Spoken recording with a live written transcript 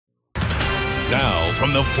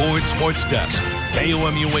From the Ford Sports Desk,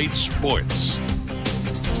 KOMU 8 Sports.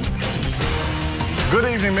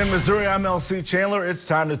 Good evening, Mid-Missouri. I'm LC Chandler. It's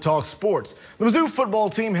time to talk sports. The Mizzou football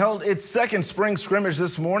team held its second spring scrimmage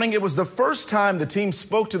this morning. It was the first time the team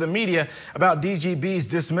spoke to the media about DGB's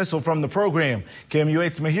dismissal from the program. KOMU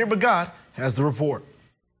 8's Mahir Bagat has the report.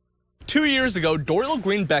 2 years ago, Dorial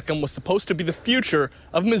Green-Beckham was supposed to be the future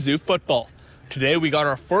of Mizzou football. Today, we got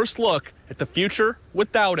our first look at the future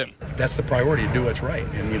without him. That's the priority, to do what's right.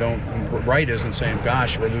 And right isn't saying,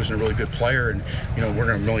 gosh, we're losing a really good player and, we're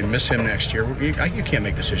going to really miss him next year. You can't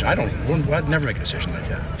make decisions. I'd never make a decision like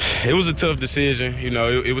that. It was a tough decision.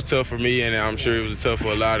 It was tough for me, and I'm sure it was tough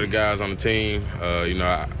for a lot of the guys on the team.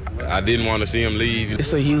 I didn't want to see him leave.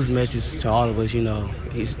 It's a huge message to all of us,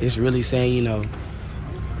 It's really saying,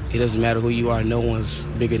 it doesn't matter who you are, no one's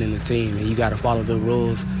bigger than the team, and you got to follow the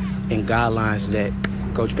rules and guidelines that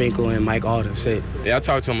Coach Pinkel and Mike Alden said. Yeah, I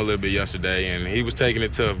talked to him a little bit yesterday, and he was taking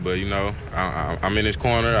it tough, but, I'm in his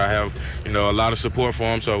corner. I have, a lot of support for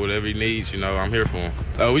him, so whatever he needs, I'm here for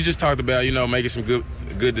him. We just talked about, making some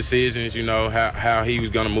good decisions, how he was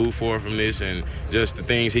going to move forward from this and just the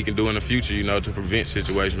things he can do in the future, to prevent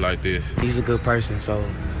situations like this. He's a good person, so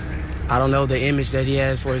I don't know the image that he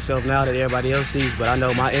has for himself now that everybody else sees, but I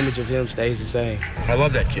know my image of him stays the same. I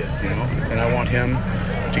love that kid, and I want him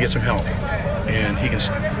to get some help. And he can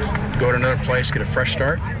go to another place, get a fresh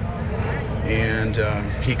start, and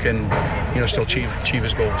he can, still achieve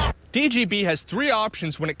his goals. DGB has three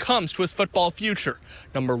options when it comes to his football future.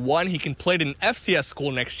 Number one, he can play at an FCS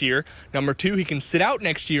school next year. Number two, he can sit out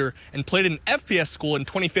next year and play at an FBS school in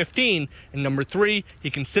 2015. And number three, he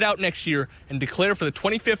can sit out next year and declare for the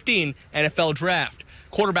 2015 NFL Draft.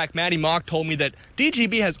 Quarterback Matty Mock told me that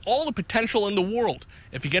DGB has all the potential in the world.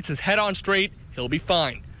 If he gets his head on straight, he'll be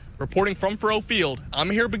fine. Reporting from Faroe Field, I'm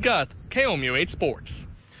Mahir Bagat, KOMU 8 Sports.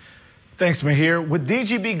 Thanks, Mahir. With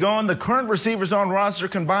DGB gone, the current receivers on roster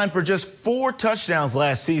combined for just 4 touchdowns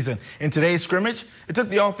last season. In today's scrimmage, it took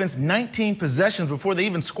the offense 19 possessions before they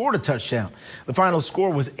even scored a touchdown. The final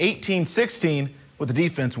score was 18-16, with the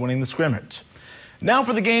defense winning the scrimmage. Now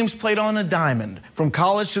for the games played on a diamond. From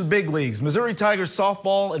college to the big leagues, Missouri Tigers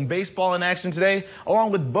softball and baseball in action today,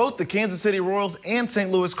 along with both the Kansas City Royals and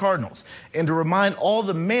St. Louis Cardinals. And to remind all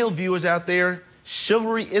the male viewers out there,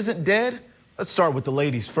 chivalry isn't dead. Let's start with the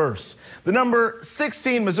ladies first. The number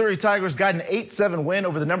 16 Missouri Tigers got an 8-7 win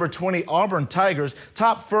over the number 20 Auburn Tigers.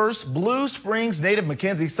 Top first, Blue Springs native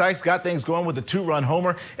Mackenzie Sykes got things going with a 2-run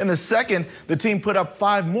homer. In the second, the team put up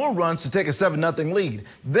 5 more runs to take a 7-0 lead.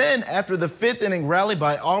 Then, after the 5th inning rally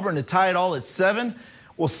by Auburn to tie it all at 7,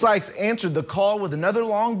 Sykes answered the call with another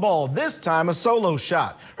long ball, this time a solo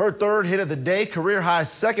shot. Her 3rd hit of the day, career-high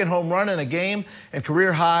 2nd home run in a game, and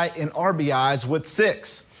career-high in RBIs with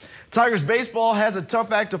 6. Tigers baseball has a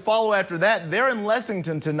tough act to follow after that. They're in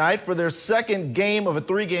Lexington tonight for their second game of a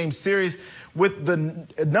 3-game series with the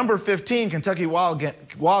number 15 Kentucky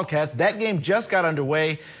Wildcats. That game just got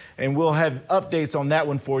underway, and we'll have updates on that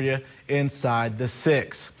one for you inside the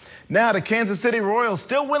 6. Now to Kansas City Royals,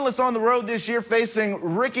 still winless on the road this year,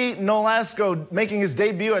 facing Ricky Nolasco, making his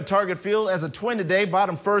debut at Target Field as a Twin today.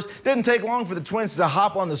 Bottom first. Didn't take long for the Twins to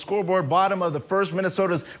hop on the scoreboard. Bottom of the first,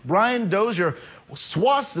 Minnesota's Brian Dozier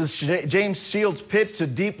swats the James Shields pitch to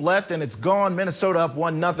deep left, and it's gone. Minnesota up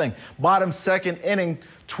 1-0. Bottom second inning,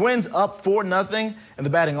 Twins up 4-0, and the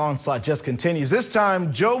batting onslaught just continues. This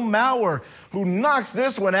time, Joe Mauer, who knocks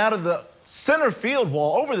this one out of the center field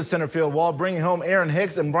wall, over the center field wall, bringing home Aaron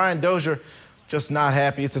Hicks, and Brian Dozier just not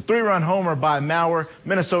happy. It's a 3-run homer by Mauer.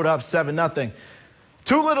 Minnesota up 7-0.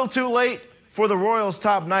 Too little, too late for the Royals'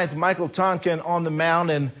 top ninth, Michael Tonkin on the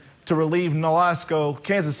mound, and to relieve Nolasco,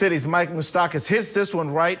 Kansas City's Mike Moustakas hits this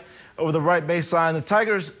one right over the right baseline.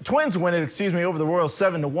 The Twins win it, over the Royals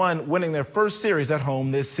 7-1, winning their first series at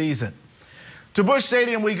home this season. To Busch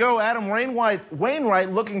Stadium we go. Adam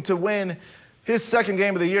Wainwright looking to win his second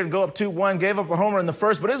game of the year and go up 2-1. Gave up a homer in the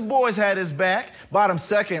first, but his boys had his back. Bottom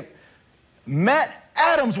second, Matt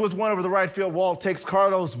Adams with one over the right field wall takes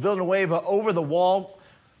Carlos Villanueva over the wall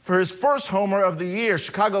for his first homer of the year.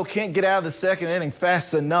 Chicago can't get out of the second inning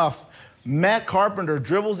fast enough. Matt Carpenter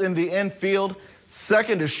dribbles in the infield.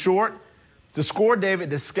 Second is short to score David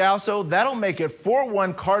Descalso. That'll make it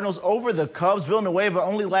 4-1 Cardinals over the Cubs. Villanueva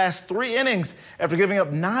only lasts 3 innings after giving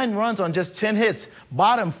up 9 runs on just 10 hits.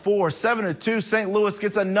 Bottom 4, 7-2. St. Louis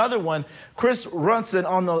gets another one. Chris Runson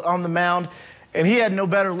on the mound, and he had no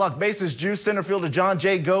better luck. Bases juice. Center fielder John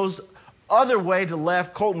Jay goes other way to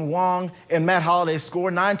left. Colton Wong and Matt Holliday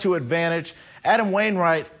score. 9-2 advantage. Adam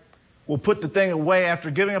Wainwright will put the thing away after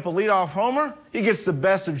giving up a leadoff homer. He gets the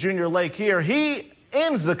best of Junior Lake here. He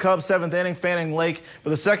ends the Cubs' 7th inning. Fanning Lake for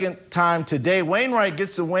the second time today. Wainwright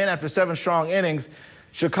gets the win after 7 strong innings.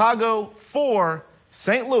 Chicago 4,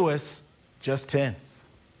 St. Louis just 10.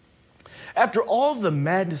 After all the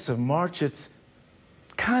madness of March, it's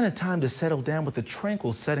kind of time to settle down with the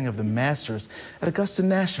tranquil setting of the Masters at Augusta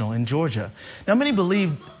National in Georgia. Now, many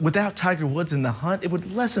believe without Tiger Woods in the hunt, it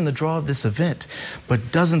would lessen the draw of this event.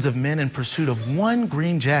 But dozens of men in pursuit of one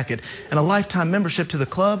green jacket and a lifetime membership to the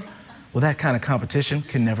club, well, that kind of competition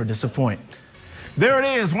can never disappoint. There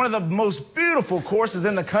it is, one of the most beautiful courses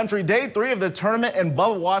in the country. Day 3 of the tournament, and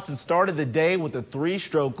Bubba Watson started the day with a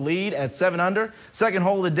 3-stroke lead at 7 under. Second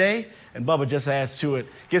hole of the day, and Bubba just adds to it.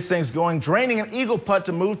 Gets things going, draining an eagle putt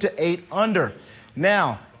to move to 8 under.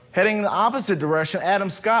 Now, heading in the opposite direction, Adam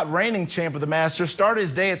Scott, reigning champ of the Masters, started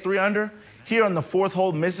his day at 3 under. Here on the 4th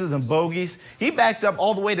hole, misses and bogeys. He backed up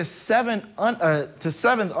all the way to 7th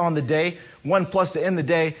on the day, 1+ to end the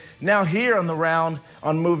day. Now here on the round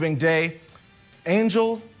on moving day,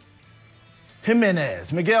 Miguel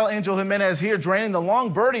Angel Jimenez here, draining the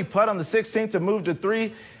long birdie putt on the 16th to move to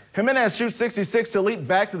 3. Jimenez shoots 66 to leap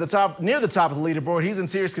back to the top, near the top of the leaderboard. He's in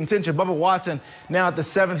serious contention. Bubba Watson now at the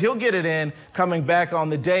 7th. He'll get it in, coming back on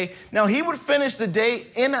the day. Now, he would finish the day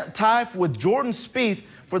in a tie with Jordan Spieth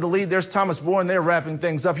for the lead. There's Thomas Bourne there wrapping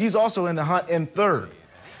things up. He's also in the hunt in 3rd.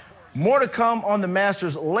 More to come on the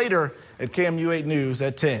Masters later at KOMU 8 News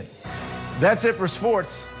at 10. That's it for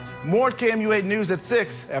sports. More KOMU 8 News at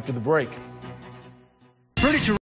 6 after the break.